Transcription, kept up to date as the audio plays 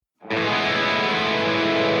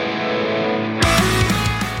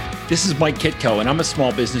This is Mike Kitko, and I'm a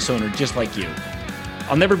small business owner just like you.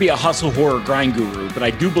 I'll never be a hustle, whore, or grind guru, but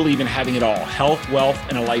I do believe in having it all: health, wealth,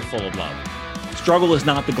 and a life full of love. Struggle is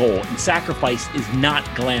not the goal, and sacrifice is not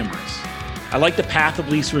glamorous. I like the path of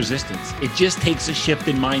least resistance. It just takes a shift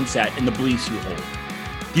in mindset and the beliefs you hold.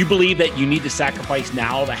 Do you believe that you need to sacrifice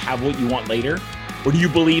now to have what you want later? Or do you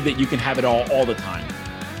believe that you can have it all the time?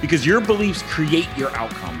 Because your beliefs create your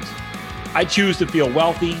outcomes. I choose to feel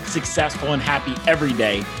wealthy, successful, and happy every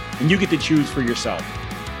day, and you get to choose for yourself.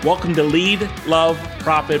 Welcome to Lead, Love,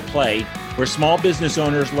 Profit, Play, where small business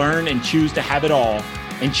owners learn and choose to have it all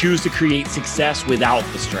and choose to create success without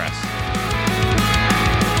the stress.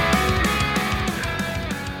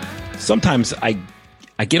 Sometimes I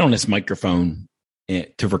get on this microphone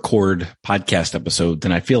to record podcast episodes,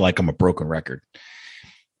 and I feel like I'm a broken record.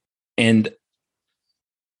 And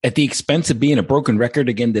at the expense of being a broken record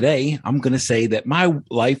again today, I'm going to say that my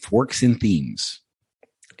life works in themes.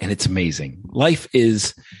 And it's amazing. Life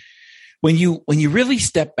is, when you really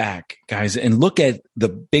step back, guys, and look at the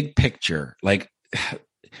big picture, like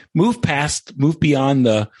move beyond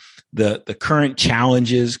the current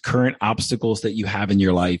challenges, current obstacles that you have in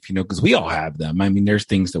your life, because we all have them. I mean, there's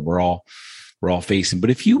things that we're all facing. But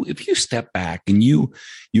if you step back and you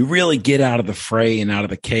really get out of the fray and out of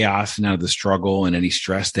the chaos and out of the struggle and any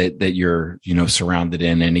stress that you're, surrounded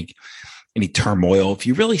in, any turmoil, if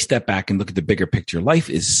you really step back and look at the bigger picture, life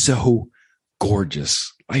is so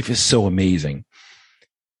gorgeous. Life is so amazing.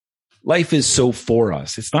 Life is so for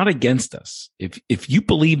us. It's not against us. If you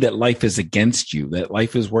believe that life is against you, that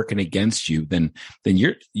life is working against you, then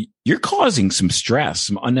you're causing some stress,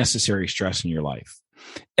 some unnecessary stress in your life.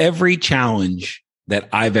 Every challenge that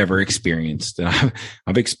I've ever experienced, and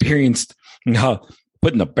I've experienced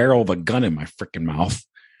putting a barrel of a gun in my freaking mouth.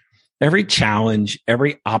 Every challenge,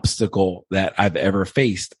 every obstacle that I've ever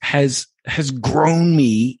faced has grown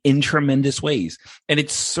me in tremendous ways. And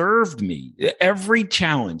it's served me. Every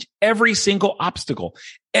challenge, every single obstacle,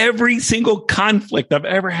 every single conflict I've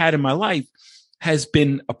ever had in my life has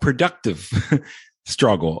been a productive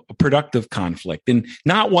struggle, a productive conflict, and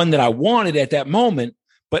not one that I wanted at that moment.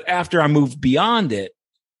 But after I moved beyond it,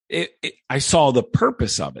 I saw the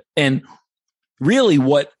purpose of it. And really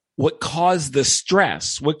what caused the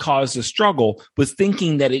stress, what caused the struggle, was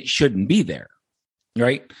thinking that it shouldn't be there.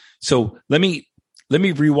 Right? So let me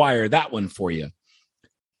rewire that one for you.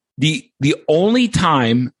 The only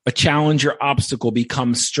time a challenge or obstacle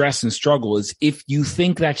becomes stress and struggle is if you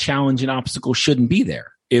think that challenge and obstacle shouldn't be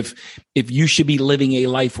there. If you should be living a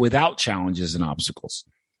life without challenges and obstacles.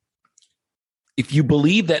 If you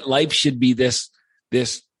believe that life should be this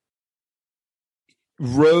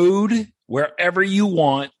road wherever you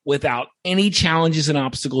want without any challenges and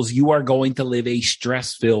obstacles, you are going to live a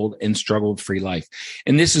stress-filled and struggle-free life.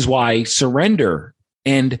 And this is why surrender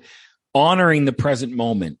and honoring the present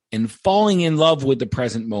moment and falling in love with the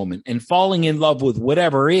present moment and falling in love with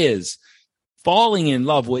whatever is, falling in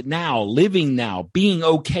love with now, living now, being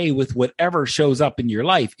okay with whatever shows up in your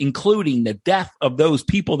life, including the death of those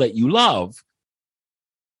people that you love.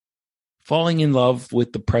 Falling in love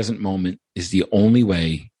with the present moment is the only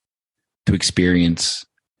way to experience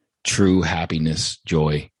true happiness,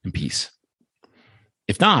 joy, and peace.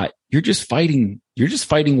 If not, you're just fighting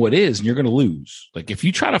what is, and you're going to lose. Like, if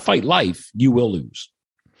you try to fight life, you will lose.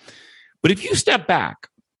 But if you step back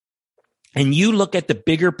and you look at the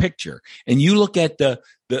bigger picture and you look at the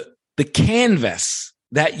canvas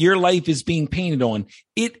that your life is being painted on,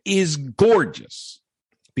 it is gorgeous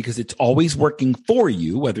because it's always working for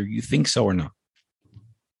you, whether you think so or not.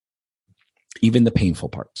 Even the painful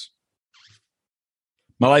parts.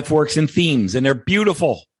 My life works in themes, and they're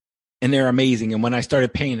beautiful and they're amazing. And when I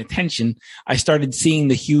started paying attention, I started seeing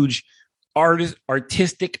the huge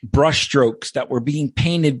artistic brushstrokes that were being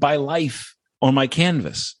painted by life on my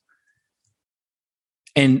canvas.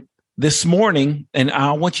 And this morning, and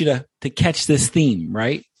I want you to catch this theme,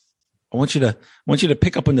 right? I want you to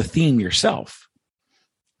pick up on the theme yourself.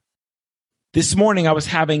 This morning, I was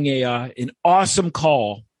having an awesome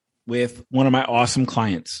call with one of my awesome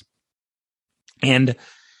clients. And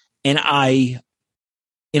I,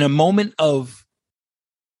 in a moment of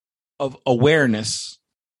awareness,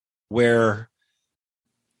 where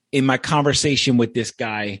in my conversation with this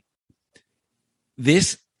guy,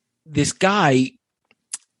 this guy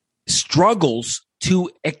struggles to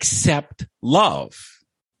accept love.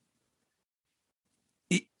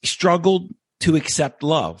 He struggled to accept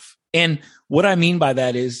love. And what I mean by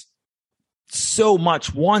that is, so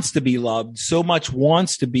much wants to be loved, so much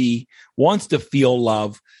wants to feel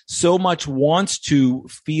love, so much wants to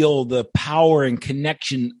feel the power and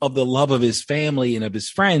connection of the love of his family and of his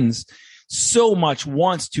friends, so much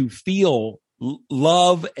wants to feel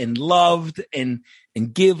love and loved and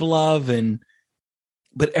give love.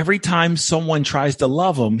 But every time someone tries to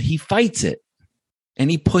love him, he fights it and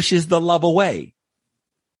he pushes the love away.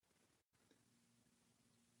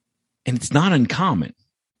 And it's not uncommon.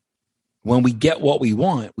 When we get what we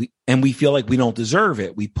want, we feel like we don't deserve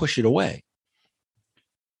it, we push it away.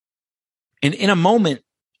 And in a moment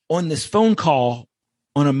on this phone call,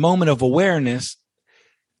 on a moment of awareness,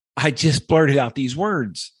 I just blurted out these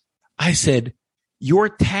words. I said, your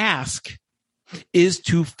task is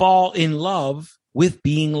to fall in love with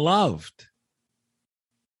being loved.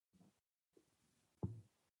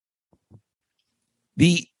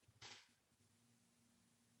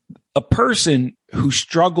 A person who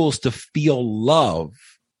struggles to feel love,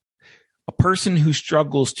 a person who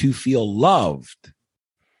struggles to feel loved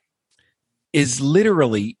is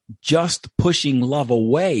literally just pushing love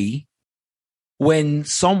away when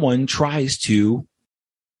someone tries to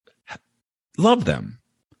love them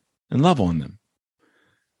and love on them.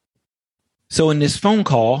 So in this phone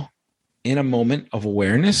call, in a moment of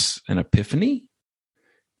awareness and epiphany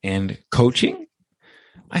and coaching,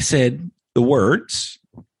 I said the words,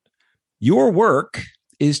 your work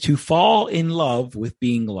is to fall in love with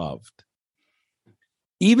being loved.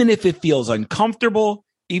 Even if it feels uncomfortable,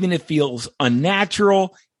 even if it feels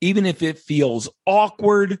unnatural, even if it feels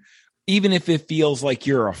awkward, even if it feels like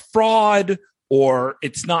you're a fraud or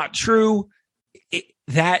it's not true,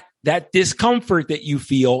 that discomfort that you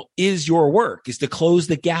feel is your work, is to close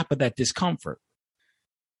the gap of that discomfort.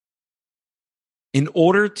 In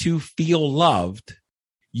order to feel loved,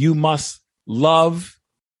 you must love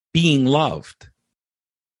being loved.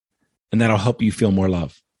 And that'll help you feel more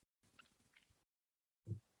love.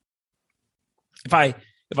 If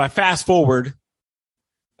I fast forward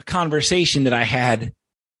a conversation that I had,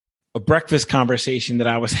 a breakfast conversation that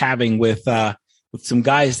I was having with some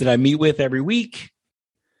guys that I meet with every week,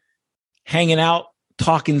 hanging out,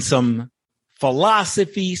 talking some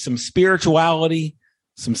philosophy, some spirituality,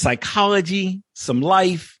 some psychology, some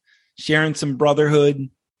life, sharing some brotherhood.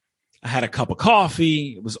 I had a cup of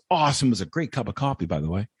coffee. It was awesome. It was a great cup of coffee, by the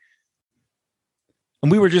way.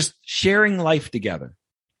 And we were just sharing life together.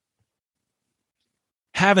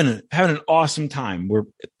 Having an awesome time. We're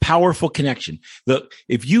powerful connection.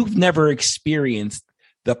 If you've never experienced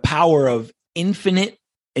the power of infinite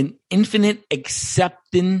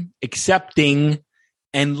accepting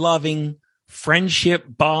and loving friendship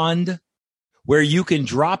bond, where you can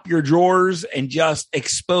drop your drawers and just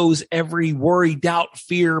expose every worry, doubt,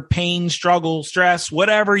 fear, pain, struggle, stress,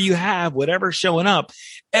 whatever you have, whatever's showing up,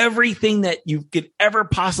 everything that you could ever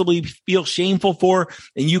possibly feel shameful for,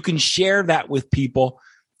 and you can share that with people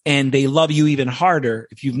and they love you even harder.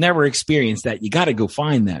 If you've never experienced that, you got to go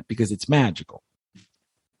find that because it's magical.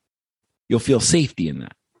 You'll feel safety in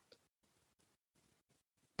that.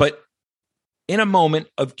 But in a moment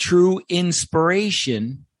of true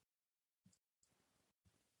inspiration,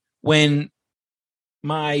 when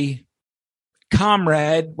my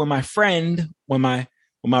comrade, when my friend, when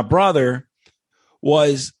my brother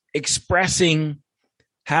was expressing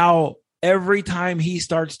how every time he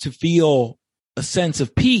starts to feel a sense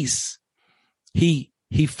of peace, he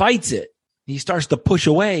fights it. He starts to push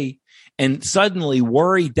away, and suddenly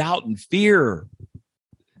worry, doubt, and fear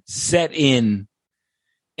set in,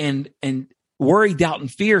 and worry, doubt,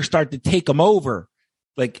 and fear start to take him over.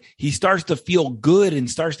 Like he starts to feel good and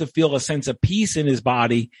starts to feel a sense of peace in his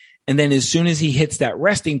body. And then as soon as he hits that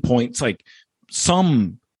resting point, it's like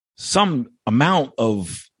some amount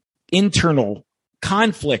of internal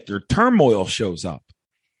conflict or turmoil shows up.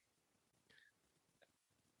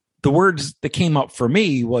 The words that came up for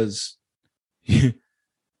me was,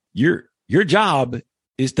 your job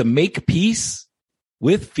is to make peace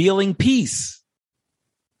with feeling peace.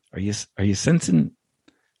 Are you sensing?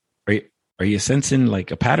 Are you sensing like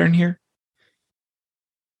a pattern here?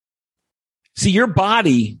 See, your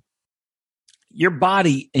body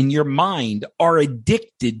and your mind are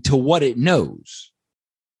addicted to what it knows.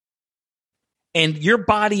 And your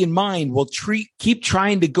body and mind will keep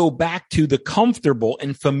trying to go back to the comfortable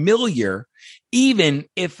and familiar, even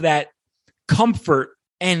if that comfort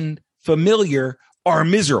and familiar are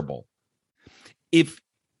miserable. If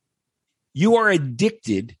you are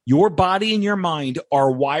addicted, your body and your mind are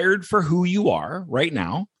wired for who you are right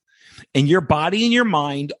now, and your body and your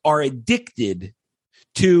mind are addicted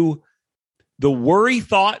to the worry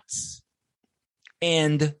thoughts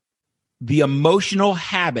and the emotional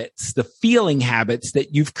habits, the feeling habits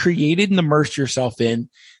that you've created and immersed yourself in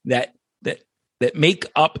that make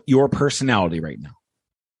up your personality right now.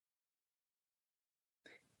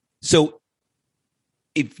 So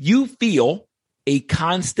if you feel a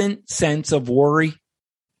constant sense of worry,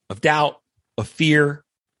 of doubt, of fear,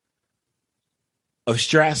 of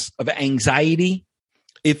stress, of anxiety,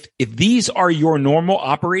 if these are your normal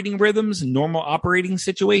operating rhythms, normal operating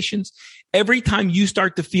situations, every time you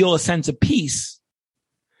start to feel a sense of peace,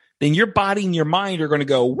 then your body and your mind are going to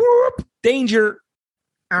go, whoop, danger.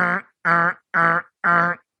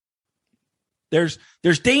 There's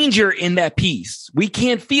danger in that peace. We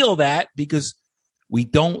can't feel that because we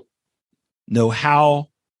don't know how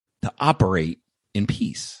to operate in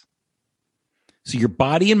peace. So your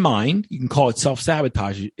body and mind, you can call it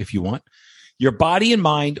self-sabotage if you want. Your body and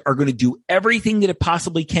mind are going to do everything that it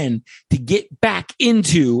possibly can to get back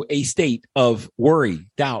into a state of worry,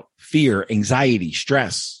 doubt, fear, anxiety,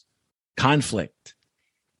 stress, conflict,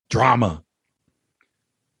 drama.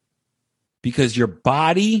 Because your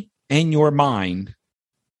body and your mind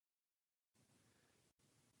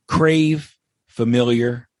crave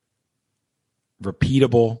familiar,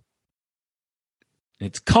 repeatable,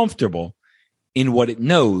 it's comfortable in what it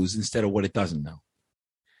knows instead of what it doesn't know.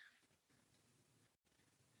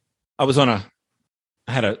 I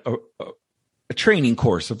had a training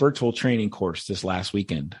course, a virtual training course this last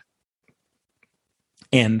weekend.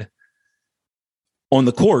 And on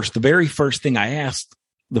the course, the very first thing I asked,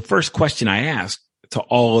 the first question I asked to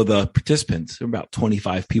all of the participants, there were about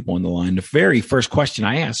 25 people on the line. The very first question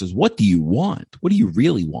I asked is, what do you want? What do you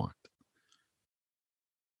really want?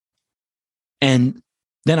 And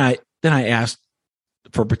then I asked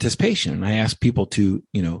for participation. I asked people to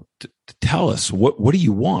tell us, what do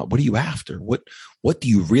you want? What are you after? What do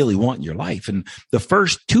you really want in your life? And the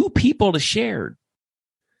first two people to share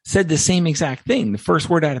said the same exact thing. The first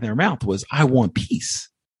word out of their mouth was, I want peace.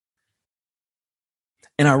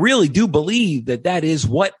 And I really do believe that is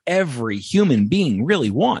what every human being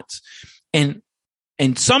really wants. And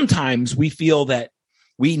sometimes we feel that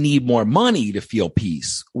we need more money to feel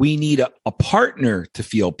peace. We need a partner to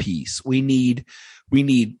feel peace. We need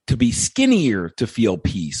to be skinnier to feel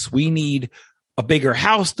peace. We need a bigger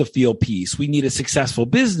house to feel peace. We need a successful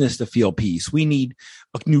business to feel peace. We need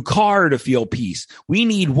a new car to feel peace. We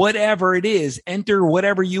need whatever it is. Enter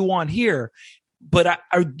whatever you want here. But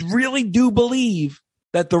I really do believe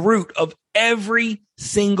that the root of every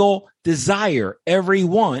single desire, every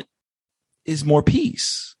want, is more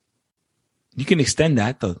peace. You can extend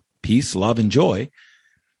that to peace, love, and joy.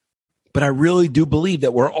 But I really do believe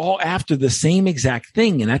that we're all after the same exact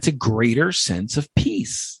thing, and that's a greater sense of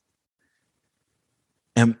peace.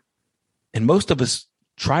 And most of us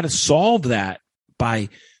try to solve that by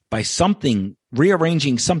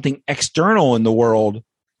rearranging something external in the world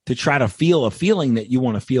to try to feel a feeling that you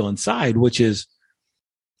want to feel inside, which is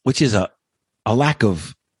a lack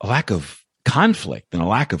of conflict and a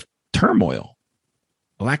lack of turmoil,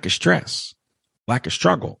 a lack of stress, lack of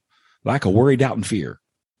struggle, lack of worry, doubt, and fear.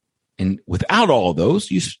 And without all of those,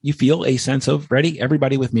 you feel a sense of, ready,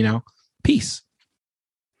 everybody with me now, peace.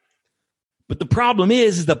 But the problem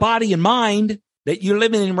is the body and mind that you're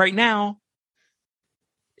living in right now,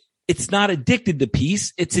 it's not addicted to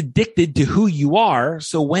peace. It's addicted to who you are.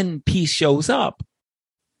 So when peace shows up,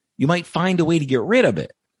 you might find a way to get rid of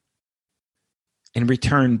it and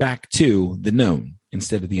return back to the known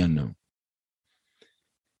instead of the unknown.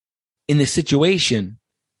 In this situation,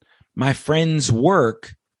 my friend's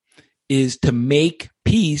work is to make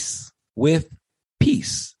peace with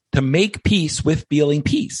peace, to make peace with feeling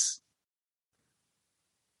peace.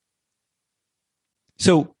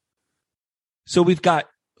 So we've got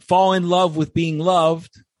fall in love with being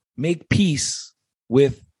loved, make peace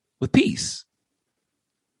with peace.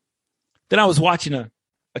 Then I was watching a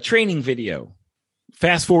training video.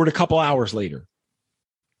 Fast forward a couple hours later.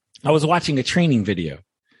 I was watching a training video.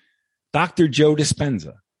 Dr. Joe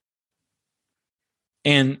Dispenza.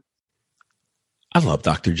 And I love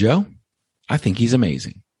Dr. Joe. I think he's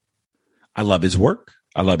amazing. I love his work.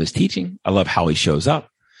 I love his teaching. I love how he shows up.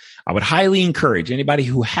 I would highly encourage anybody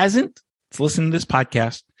who hasn't listened to this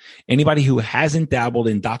podcast, anybody who hasn't dabbled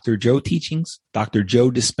in Dr. Joe teachings, Dr.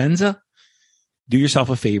 Joe Dispenza, do yourself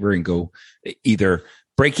a favor and go either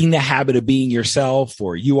Breaking the Habit of Being Yourself,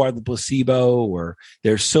 or You Are the Placebo, or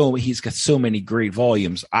he's got so many great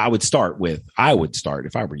volumes. I would start, if I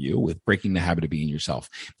were you, with Breaking the Habit of Being Yourself.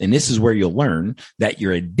 And this is where you'll learn that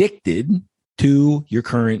you're addicted to your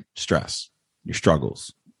current stress, your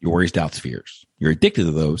struggles, your worries, doubts, fears. You're addicted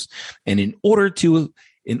to those. And in order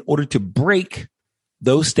to break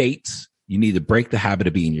those states, you need to break the habit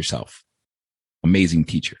of being yourself. Amazing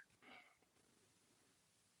teacher.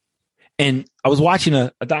 And I was watching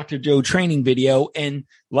a Dr. Joe training video, and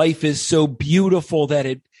life is so beautiful that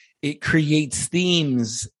it creates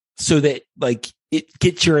themes so that, like, it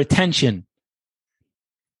gets your attention.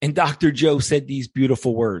 And Dr. Joe said these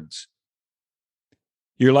beautiful words.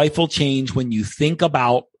 Your life will change when you think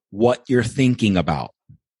about what you're thinking about.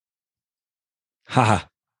 Haha.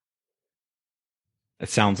 That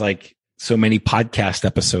sounds like so many podcast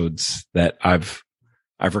episodes that I've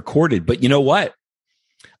recorded. But you know what?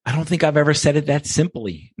 I don't think I've ever said it that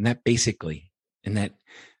simply and that basically and that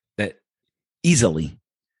easily.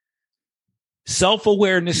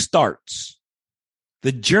 Self-awareness starts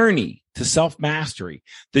the journey to self-mastery,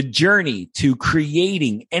 the journey to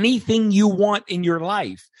creating anything you want in your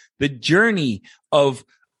life, the journey of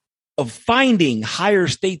finding higher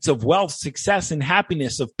states of wealth, success, and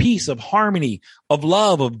happiness, of peace, of harmony, of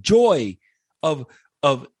love, of joy, of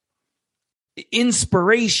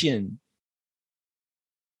inspiration.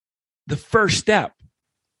 The first step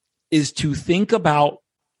is to think about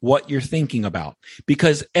what you're thinking about,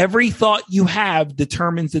 because every thought you have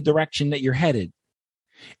determines the direction that you're headed.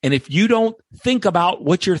 And if you don't think about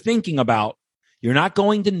what you're thinking about, you're not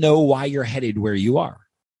going to know why you're headed where you are.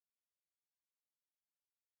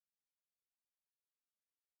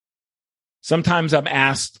 Sometimes I'm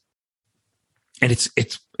asked, and it's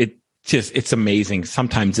amazing.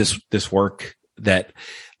 Sometimes this work that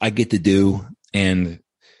I get to do, and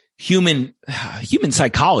human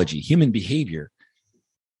psychology, human behavior.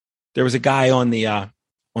 There was a guy on the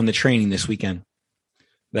training this weekend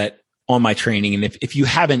that on my training. And if you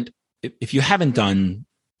haven't done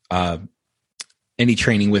any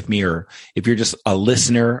training with me, or if you're just a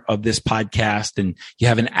listener of this podcast and you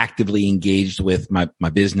haven't actively engaged with my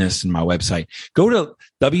business and my website, go to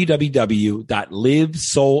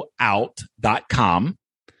www.livesoulout.com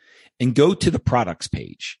and go to the products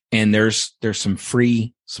page. And there's some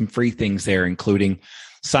free things there, including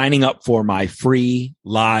signing up for my free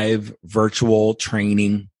live virtual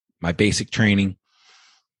training, my basic training.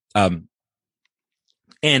 And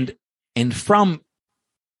from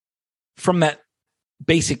that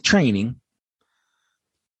basic training,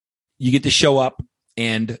 you get to show up,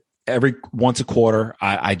 and every once a quarter,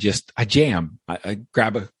 I jam. I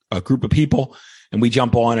grab a group of people and we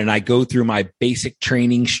jump on, and I go through my basic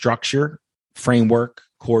training structure, framework,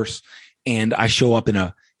 course, and I show up in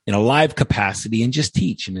a live capacity and just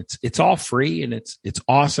teach. And it's all free, and it's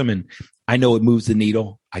awesome. And I know it moves the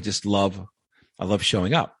needle. I love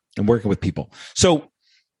showing up and working with people. So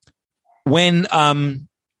when I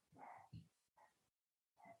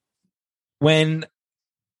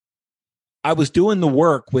was doing the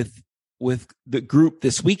work with the group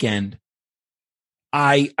this weekend,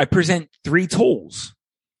 I present 3 tools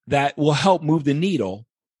that will help move the needle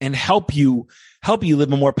and help you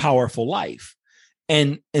live a more powerful life.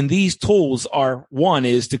 And these tools are, one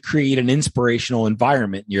is to create an inspirational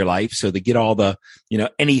environment in your life. So to get all the,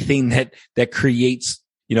 anything that creates,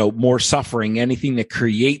 more suffering, anything that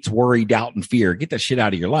creates worry, doubt, and fear, get that shit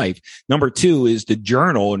out of your life. Number 2 is to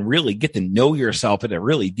journal and really get to know yourself at a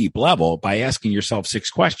really deep level by asking yourself 6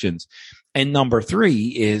 questions. And number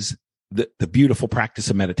 3 is the beautiful practice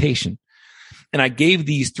of meditation. And I gave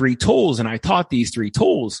these 3 tools, and I taught these 3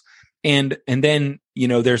 tools. And then,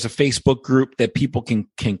 there's a Facebook group that people can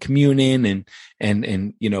commune in, and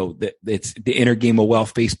it's the Inner Game of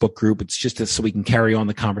Wealth Facebook group. It's just so we can carry on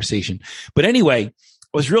the conversation. But anyway,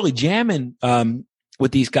 I was really jamming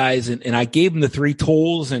with these guys, and I gave them the 3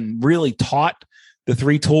 tools and really taught the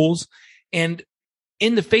 3 tools. And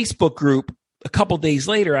in the Facebook group, a couple days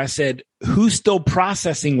later, I said, who's still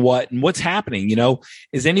processing what and what's happening?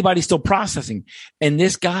 Is anybody still processing? And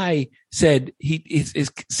this guy said,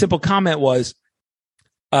 his simple comment was,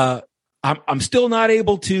 I'm still not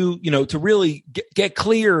able to, to really get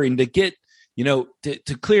clear and to get,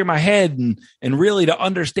 to clear my head and really to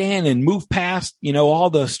understand and move past,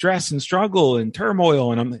 all the stress and struggle and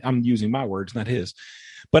turmoil. And I'm using my words, not his.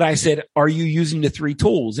 But I said, are you using the 3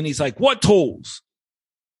 tools? And he's like, what tools?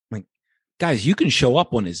 Guys, you can show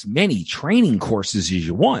up on as many training courses as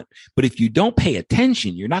you want, but if you don't pay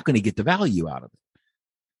attention, you're not going to get the value out of it.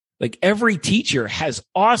 Like, every teacher has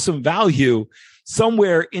awesome value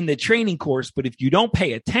somewhere in the training course, but if you don't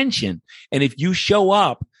pay attention, and if you show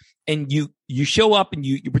up and you show up and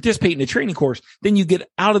you participate in the training course, then you get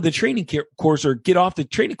out of the training course or get off the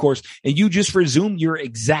training course and you just resume your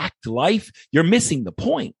exact life, you're missing the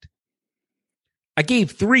point. I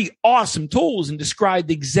gave 3 awesome tools and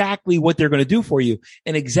described exactly what they're going to do for you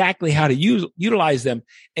and exactly how to utilize them.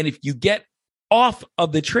 And if you get off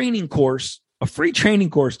of the training course, a free training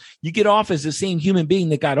course, you get off as the same human being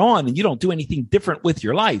that got on, and you don't do anything different with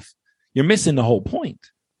your life. You're missing the whole point.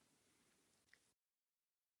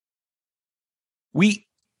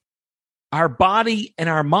 Our body and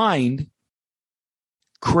our mind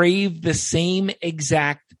crave the same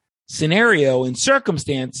exact scenario and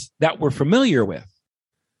circumstance that we're familiar with.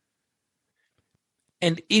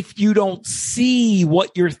 And if you don't see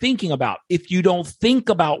what you're thinking about, if you don't think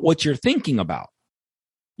about what you're thinking about,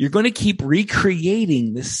 you're going to keep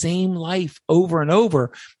recreating the same life over and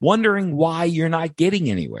over, wondering why you're not getting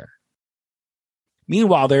anywhere.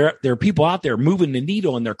 Meanwhile, there are people out there moving the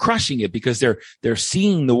needle and they're crushing it because they're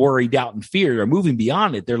seeing the worry, doubt, and fear. They're moving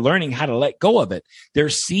beyond it. They're learning how to let go of it. They're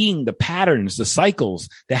seeing the patterns, the cycles,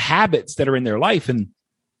 the habits that are in their life, and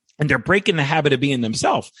they're breaking the habit of being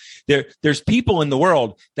themselves. There's people in the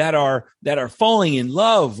world that are falling in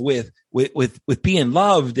love with being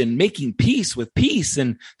loved and making peace with peace,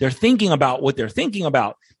 and they're thinking about what they're thinking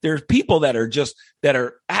about. There's people that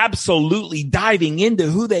are absolutely diving into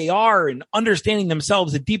who they are and understanding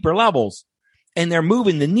themselves at deeper levels, and they're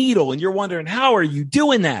moving the needle, and you're wondering, how are you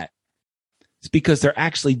doing that? It's because they're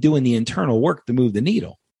actually doing the internal work to move the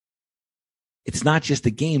needle. It's not just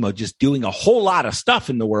a game of just doing a whole lot of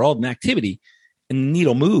stuff in the world and activity and the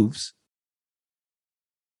needle moves.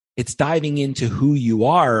 It's diving into who you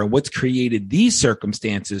are and what's created these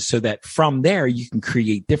circumstances so that from there you can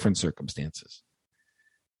create different circumstances.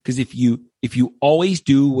 Because if you always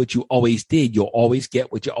do what you always did, you'll always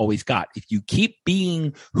get what you always got. If you keep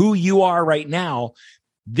being who you are right now,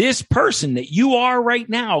 this person that you are right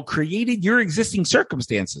now created your existing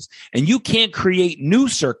circumstances, and you can't create new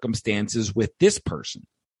circumstances with this person.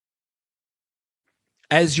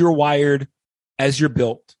 As you're wired, as you're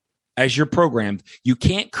built, as you're programmed, you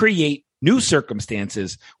can't create new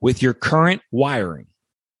circumstances with your current wiring.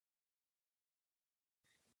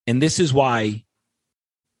 And this is why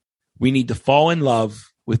we need to fall in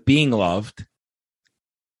love with being loved.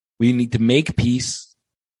 We need to make peace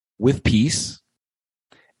with peace.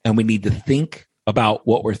 And we need to think about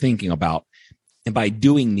what we're thinking about. And by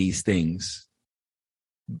doing these things,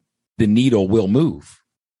 the needle will move.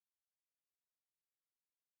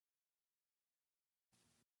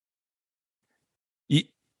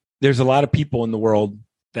 There's a lot of people in the world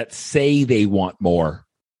that say they want more.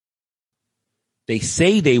 They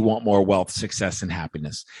say they want more wealth, success, and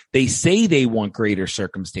happiness. They say they want greater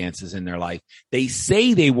circumstances in their life. They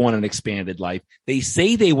say they want an expanded life. They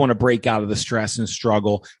say they want to break out of the stress and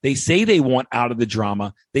struggle. They say they want out of the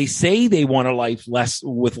drama. They say they want a life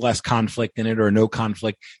with less conflict in it or no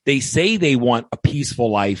conflict. They say they want a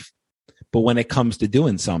peaceful life. But when it comes to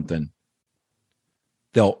doing something,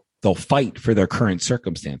 they'll fight for their current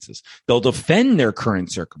circumstances. They'll defend their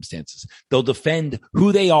current circumstances. They'll defend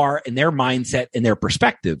who they are and their mindset and their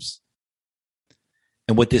perspectives.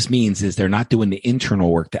 And what this means is they're not doing the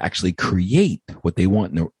internal work to actually create what they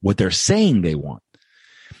want, what they're saying they want.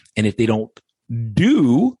 And if they don't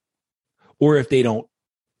do, or if they don't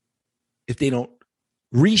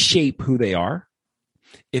reshape who they are,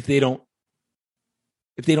 if they don't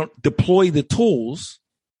deploy the tools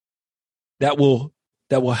that will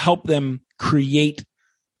help them create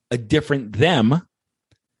a different them,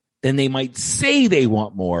 then they might say they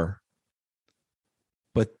want more,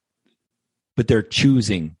 but they're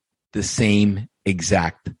choosing the same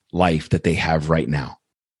exact life that they have right now.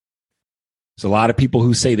 There's a lot of people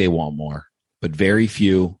who say they want more, but very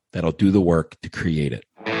few that'll do the work to create it.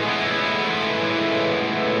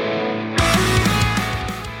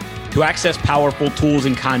 To access powerful tools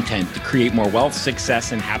and content to create more wealth,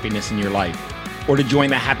 success, and happiness in your life, or to join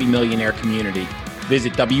the Happy Millionaire community,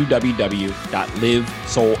 visit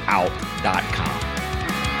www.livesoulout.com.